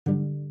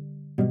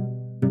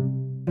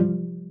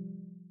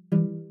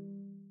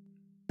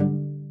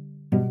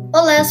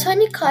Olá, eu sou a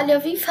Nicole e eu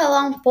vim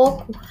falar um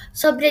pouco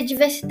sobre a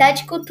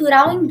diversidade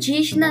cultural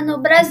indígena no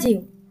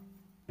Brasil.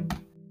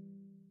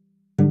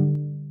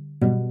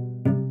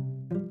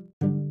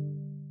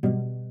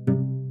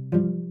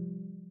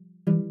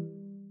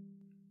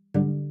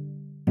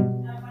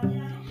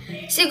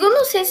 Segundo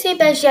o censo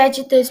IBGE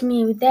de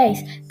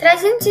 2010,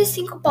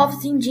 305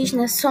 povos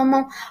indígenas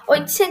somam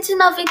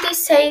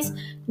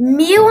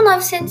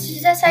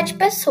 896.917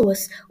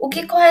 pessoas, o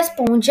que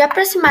corresponde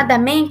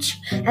aproximadamente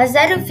a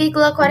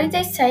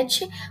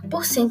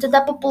 0,47% da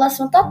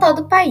população total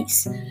do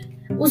país.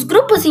 Os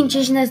grupos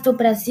indígenas do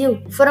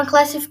Brasil foram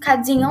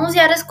classificados em 11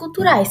 áreas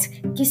culturais,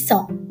 que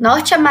são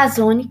Norte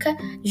Amazônica,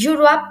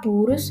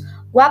 Juruapuros,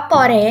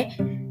 Guaporé,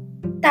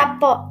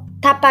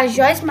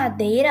 Tapajós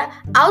Madeira,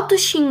 Alto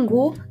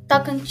Xingu,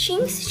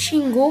 Tocantins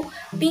Xingu,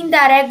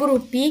 Pindaré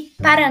Gurupi,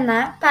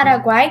 Paraná,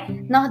 Paraguai,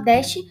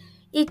 Nordeste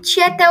e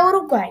Tietê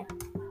Uruguai.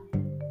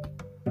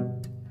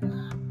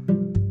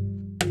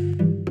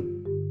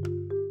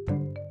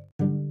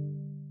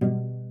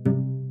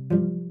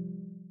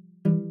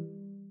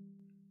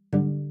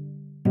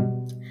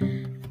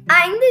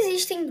 Ainda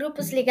existem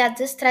grupos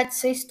ligados às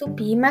tradições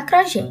Tupi e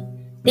Macrogé.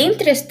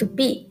 Dentre as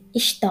Tupi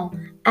estão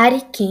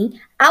Ariquém,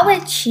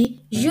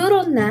 Aueti,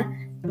 Juruná,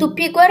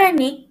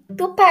 Tupi-Guarani,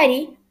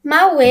 Tupari,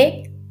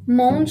 Mauê,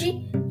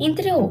 Monde,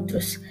 entre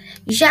outros.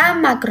 Já a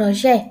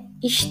Macrogé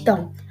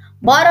estão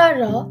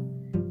Bororó,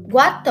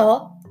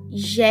 Guató,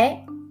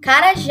 Jé,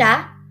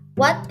 Carajá,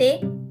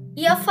 Guatê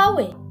e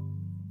Afauê.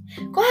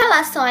 Com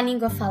relação à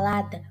língua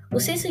falada, o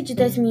censo de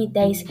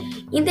 2010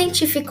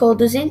 identificou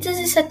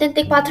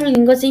 274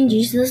 línguas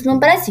indígenas no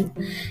Brasil,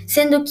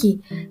 sendo que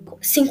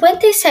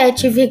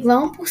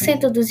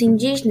 57,1% dos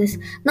indígenas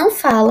não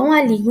falam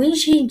a língua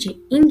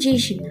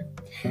indígena.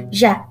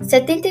 Já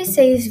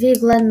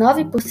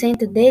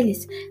 76,9%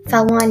 deles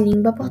falam a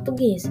língua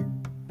portuguesa.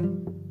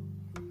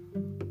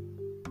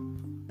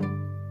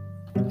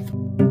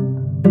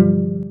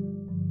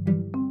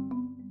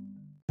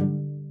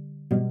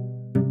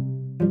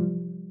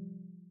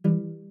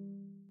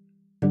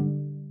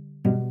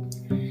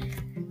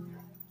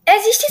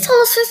 Existem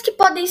soluções que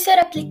podem ser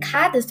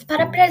aplicadas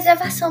para a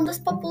preservação das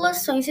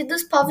populações e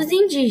dos povos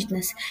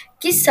indígenas,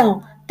 que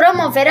são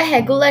promover a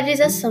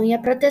regularização e a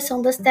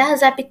proteção das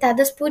terras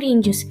habitadas por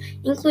índios,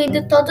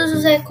 incluindo todos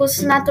os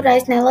recursos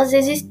naturais nelas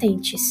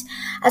existentes,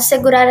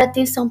 assegurar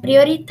atenção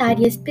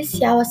prioritária e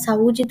especial à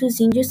saúde dos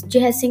índios de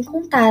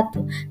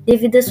recém-contato,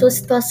 devido à sua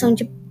situação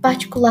de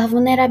particular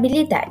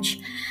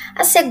vulnerabilidade,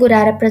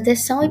 assegurar a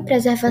proteção e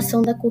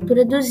preservação da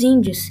cultura dos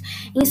índios,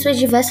 em suas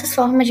diversas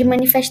formas de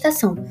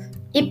manifestação.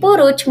 E, por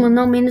último,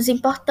 não menos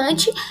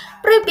importante,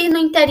 proibir no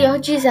interior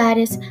de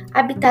áreas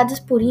habitadas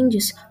por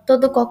índios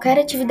toda ou qualquer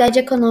atividade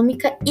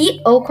econômica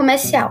e ou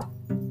comercial.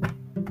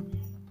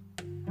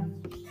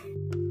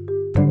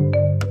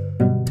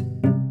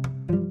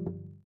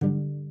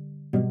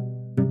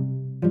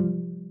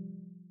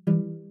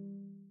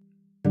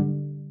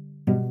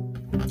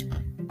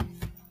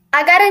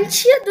 A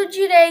garantia do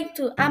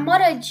direito à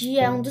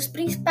moradia é um dos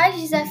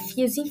principais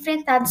desafios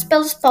enfrentados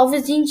pelos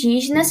povos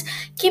indígenas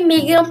que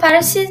migram para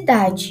a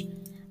cidade.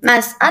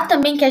 Mas há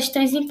também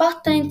questões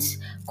importantes,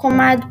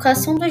 como a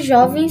educação dos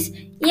jovens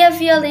e a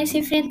violência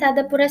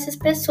enfrentada por essas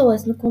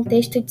pessoas no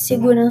contexto de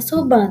segurança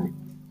urbana.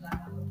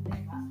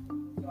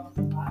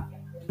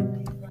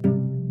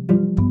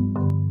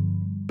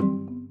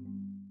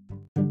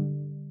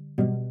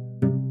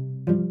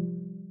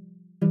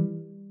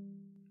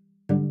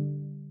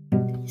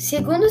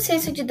 Segundo o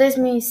censo de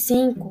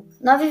 2005,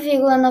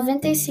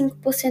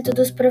 9,95%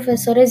 dos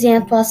professores em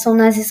atuação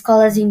nas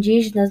escolas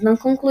indígenas não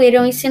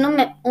concluíram o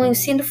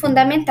ensino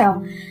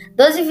fundamental.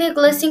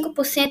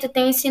 12,5%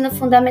 têm o ensino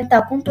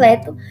fundamental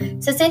completo,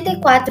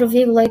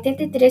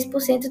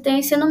 64,83% têm o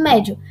ensino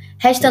médio,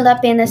 restando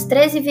apenas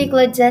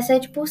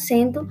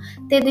 13,17%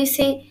 tendo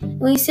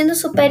o ensino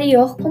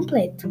superior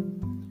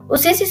completo. O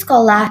censo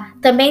escolar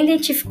também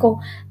identificou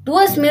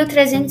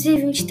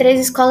 2.323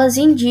 escolas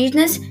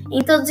indígenas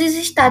em todos os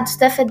estados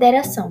da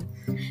federação,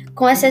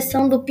 com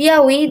exceção do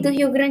Piauí e do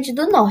Rio Grande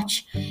do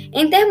Norte.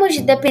 Em termos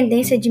de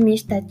dependência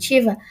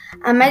administrativa,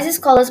 há mais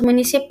escolas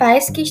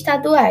municipais que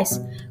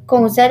estaduais,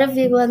 com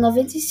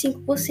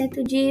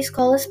 0,95% de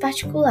escolas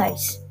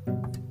particulares.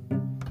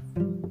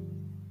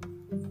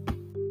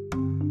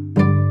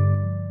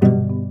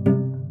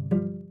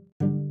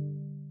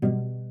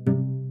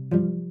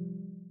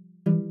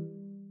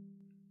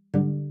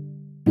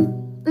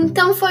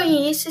 Então foi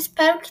isso,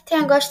 espero que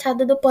tenha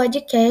gostado do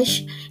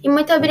podcast e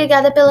muito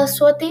obrigada pela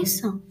sua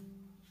atenção.